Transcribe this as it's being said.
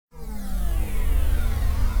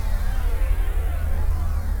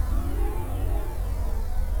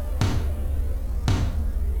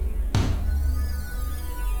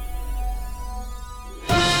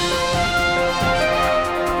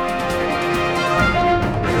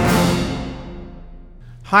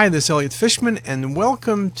Hi, this is Elliot Fishman, and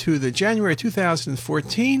welcome to the January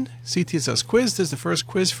 2014 CTisus quiz. This is the first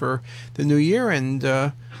quiz for the new year,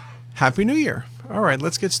 and Happy New Year. All right,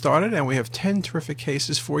 let's get started, and we have 10 terrific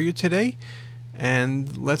cases for you today,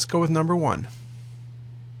 and let's go with number 1.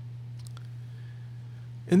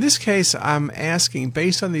 In this case, I'm asking,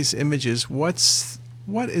 based on these images, what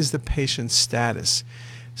is the patient's status?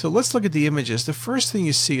 So let's look at the images. The first thing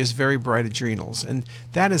you see is very bright adrenals, and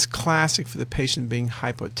that is classic for the patient being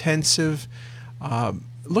hypotensive.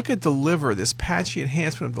 Look at the liver, this patchy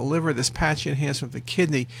enhancement of the liver, this patchy enhancement of the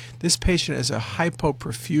kidney. This patient is a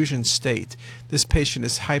hypoperfusion state. This patient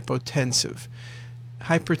is hypotensive.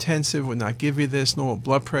 Hypertensive would not give you this. Normal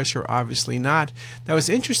blood pressure, obviously not. Now, it's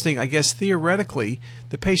interesting, I guess theoretically,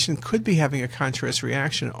 the patient could be having a contrast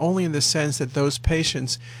reaction only in the sense that those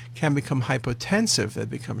patients can become hypotensive. They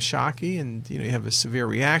become shocky and you have a severe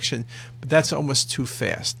reaction, but that's almost too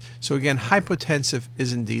fast. So again, hypotensive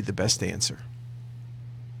is indeed the best answer.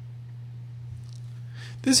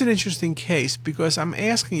 This is an interesting case because I'm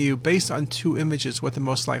asking you, based on 2 images, what the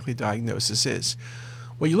most likely diagnosis is.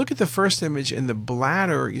 When you look at the first image in the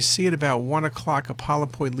bladder, you see at about 1 o'clock a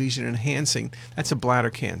polypoid lesion enhancing. That's a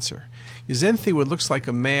bladder cancer. You then see what looks like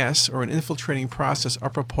a mass or an infiltrating process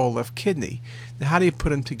upper pole left kidney. Now, how do you put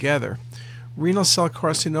them together? Renal cell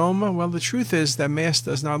carcinoma, well, the truth is that mass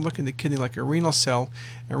does not look in the kidney like a renal cell,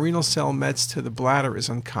 and renal cell mets to the bladder is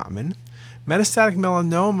uncommon. Metastatic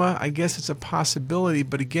melanoma, I guess it's a possibility,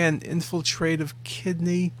 but again, infiltrative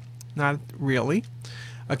kidney, not really.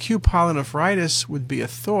 Acute pyelonephritis would be a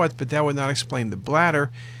thought, but that would not explain the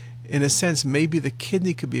bladder. In a sense, maybe the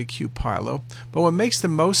kidney could be acute pyelo. But what makes the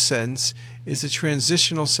most sense is the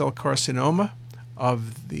transitional cell carcinoma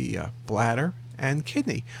of the bladder and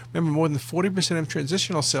kidney. Remember, more than 40% of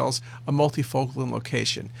transitional cells are multifocal in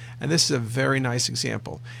location. And this is a very nice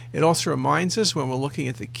example. It also reminds us when we're looking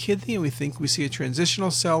at the kidney and we think we see a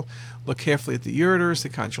transitional cell, look carefully at the ureters, the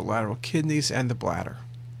contralateral kidneys, and the bladder.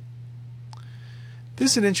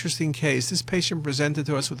 This is an interesting case. This patient presented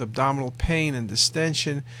to us with abdominal pain and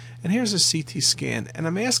distension, and here's a CT scan, and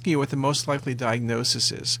I'm asking you what the most likely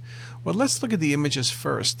diagnosis is. Well, let's look at the images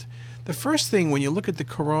first. The first thing, when you look at the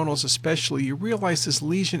coronals especially, you realize this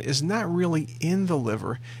lesion is not really in the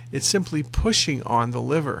liver. It's simply pushing on the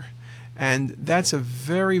liver, and that's a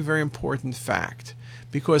very, very important fact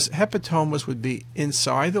because hepatomas would be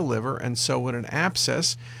inside the liver, and so would an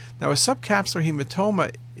abscess. Now, a subcapsular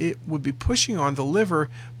hematoma, it would be pushing on the liver,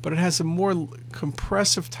 but it has a more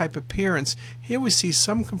compressive type appearance. Here we see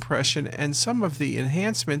some compression and some of the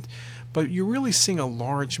enhancement, but you're really seeing a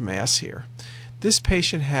large mass here. This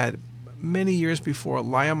patient had many years before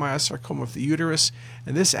leiomyosarcoma of the uterus,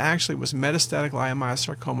 and this actually was metastatic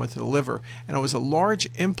leiomyosarcoma to the liver, and it was a large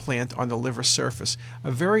implant on the liver surface.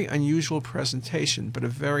 A very unusual presentation, but a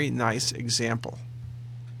very nice example.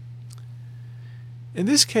 In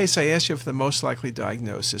this case, I asked you for the most likely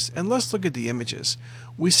diagnosis, and let's look at the images.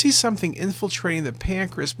 We see something infiltrating the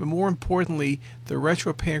pancreas, but more importantly, the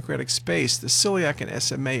retropancreatic space, the celiac and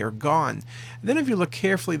SMA are gone. And then if you look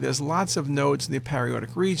carefully, there's lots of nodes in the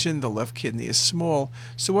apariotic region, the left kidney is small,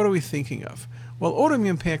 so what are we thinking of? Well,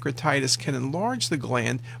 autoimmune pancreatitis can enlarge the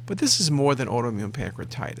gland, but this is more than autoimmune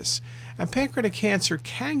pancreatitis. And pancreatic cancer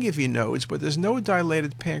can give you nodes, but there's no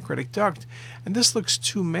dilated pancreatic duct, and this looks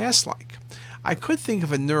too mass-like. I could think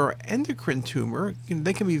of a neuroendocrine tumor.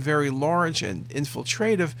 They can be very large and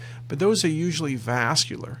infiltrative, but those are usually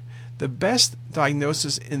vascular. The best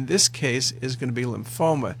diagnosis in this case is going to be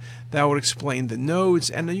lymphoma. That would explain the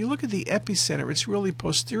nodes. And when you look at the epicenter, it's really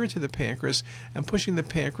posterior to the pancreas and pushing the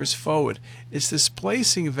pancreas forward. It's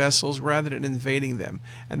displacing vessels rather than invading them.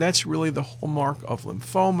 And that's really the hallmark of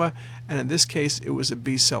lymphoma. And in this case, it was a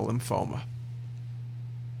B-cell lymphoma.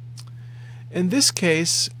 In this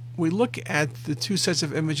case, we look at the 2 sets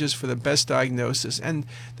of images for the best diagnosis, and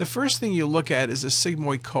the first thing you look at is a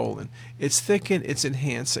sigmoid colon. It's thickened, it's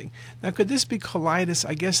enhancing. Now, could this be colitis?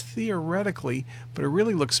 I guess theoretically, but it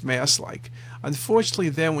really looks mass-like. Unfortunately,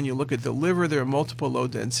 then, when you look at the liver, there are multiple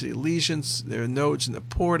low-density lesions. There are nodes in the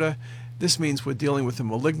porta. This means we're dealing with a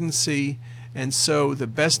malignancy, and so the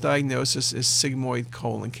best diagnosis is sigmoid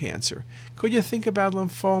colon cancer. Could you think about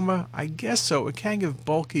lymphoma? I guess so. It can give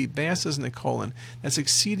bulky masses in the colon. That's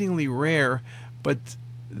exceedingly rare, but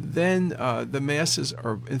then the masses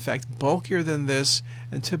are in fact bulkier than this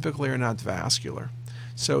and typically are not vascular.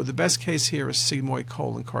 So the best case here is sigmoid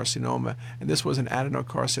colon carcinoma, and this was an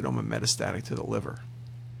adenocarcinoma metastatic to the liver.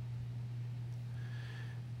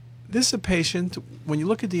 This is a patient, when you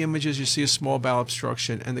look at the images, you see a small bowel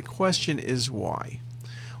obstruction, and the question is why?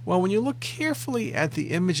 Well, when you look carefully at the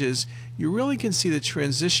images, you really can see the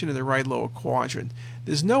transition in the right lower quadrant.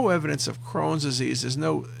 There's no evidence of Crohn's disease. There's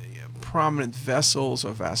no prominent vessels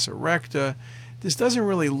or vasa recta. This doesn't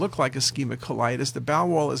really look like ischemic colitis. The bowel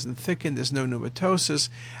wall isn't thickened. There's no pneumatosis.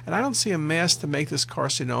 And I don't see a mass to make this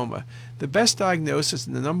carcinoma. The best diagnosis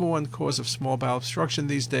and the number one cause of small bowel obstruction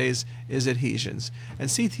these days is adhesions. And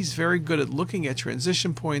CT is very good at looking at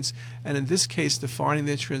transition points, and in this case, defining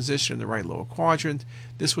the transition in the right lower quadrant.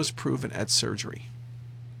 This was proven at surgery.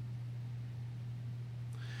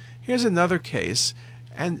 Here's another case.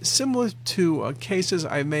 And similar to cases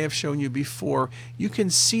I may have shown you before, you can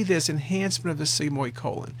see this enhancement of the sigmoid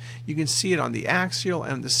colon. You can see it on the axial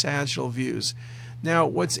and the sagittal views. Now,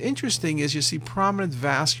 what's interesting is you see prominent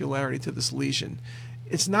vascularity to this lesion.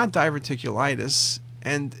 It's not diverticulitis,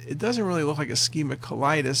 and it doesn't really look like ischemic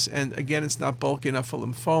colitis, and again, it's not bulky enough for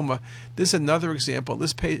lymphoma. This is another example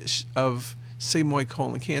of sigmoid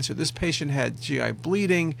colon cancer. This patient had GI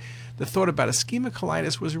bleeding. The thought about ischemic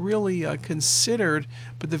colitis was really considered,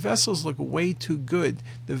 but the vessels look way too good.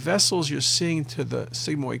 The vessels you're seeing to the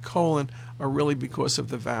sigmoid colon are really because of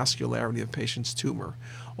the vascularity of the patient's tumor.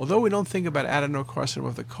 Although we don't think about adenocarcinoma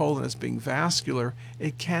of the colon as being vascular,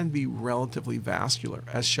 it can be relatively vascular,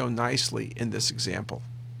 as shown nicely in this example.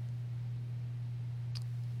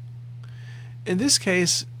 In this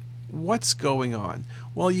case, what's going on?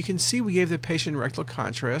 Well, you can see we gave the patient rectal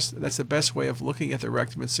contrast. That's the best way of looking at the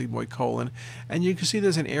rectum and sigmoid colon. And you can see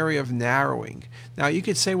there's an area of narrowing. Now, you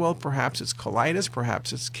could say, well, perhaps it's colitis,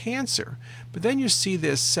 perhaps it's cancer. But then you see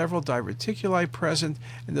there's several diverticuli present,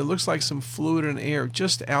 and there looks like some fluid and air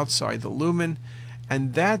just outside the lumen.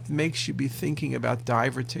 And that makes you be thinking about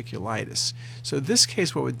diverticulitis. So in this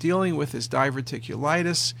case, what we're dealing with is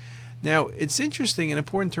diverticulitis. Now, it's interesting and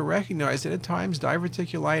important to recognize that at times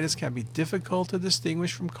diverticulitis can be difficult to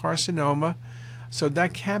distinguish from carcinoma, so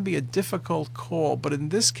that can be a difficult call. But in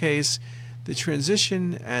this case, the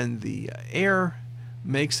transition and the air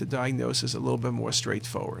makes the diagnosis a little bit more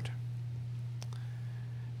straightforward.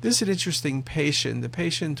 This is an interesting patient. The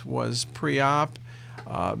patient was pre-op,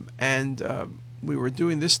 and we were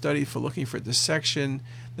doing this study for looking for dissection.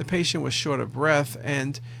 The patient was short of breath,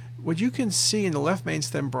 and what you can see in the left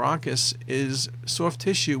mainstem bronchus is soft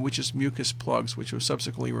tissue, which is mucus plugs, which were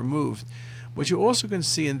subsequently removed. What you also can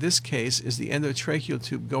see in this case is the endotracheal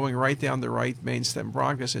tube going right down the right mainstem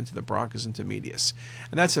bronchus into the bronchus intermedius.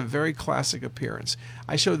 And that's a very classic appearance.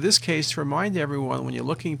 I show this case to remind everyone, when you're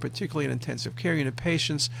looking particularly in intensive care unit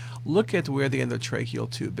patients, look at where the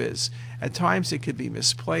endotracheal tube is. At times it could be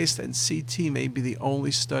misplaced, and CT may be the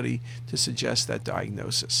only study to suggest that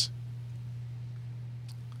diagnosis.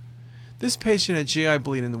 This patient had GI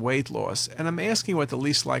bleeding and weight loss, and I'm asking what the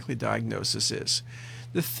least likely diagnosis is.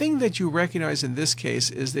 The thing that you recognize in this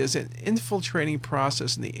case is there's an infiltrating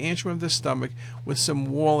process in the antrum of the stomach with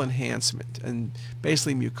some wall enhancement and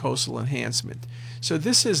basically mucosal enhancement. So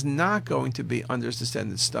this is not going to be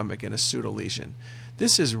underdistended stomach and a pseudolesion.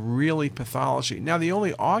 This is really pathology. Now, the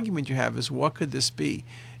only argument you have is, what could this be?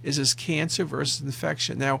 Is this cancer versus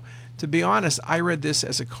infection? Now, to be honest, I read this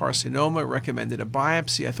as a carcinoma, recommended a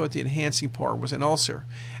biopsy. I thought the enhancing part was an ulcer.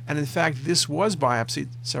 And in fact, this was biopsied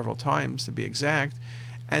several times, to be exact,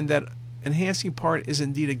 and that enhancing part is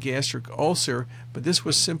indeed a gastric ulcer, but this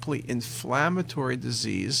was simply inflammatory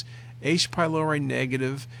disease, H. pylori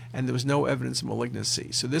negative, and there was no evidence of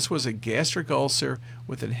malignancy. So this was a gastric ulcer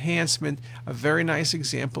with enhancement, a very nice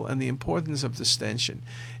example, and the importance of distension.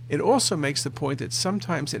 It also makes the point that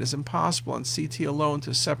sometimes it is impossible on CT alone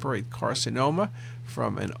to separate carcinoma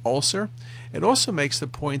from an ulcer. It also makes the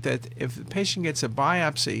point that if the patient gets a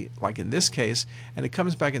biopsy, like in this case, and it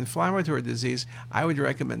comes back inflammatory disease, I would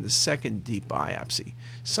recommend the second deep biopsy.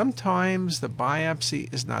 Sometimes the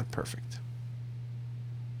biopsy is not perfect.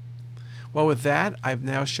 Well, with that, I've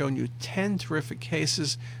now shown you 10 terrific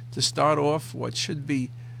cases to start off what should be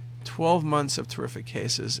 12 months of terrific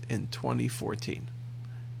cases in 2014.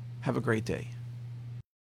 Have a great day.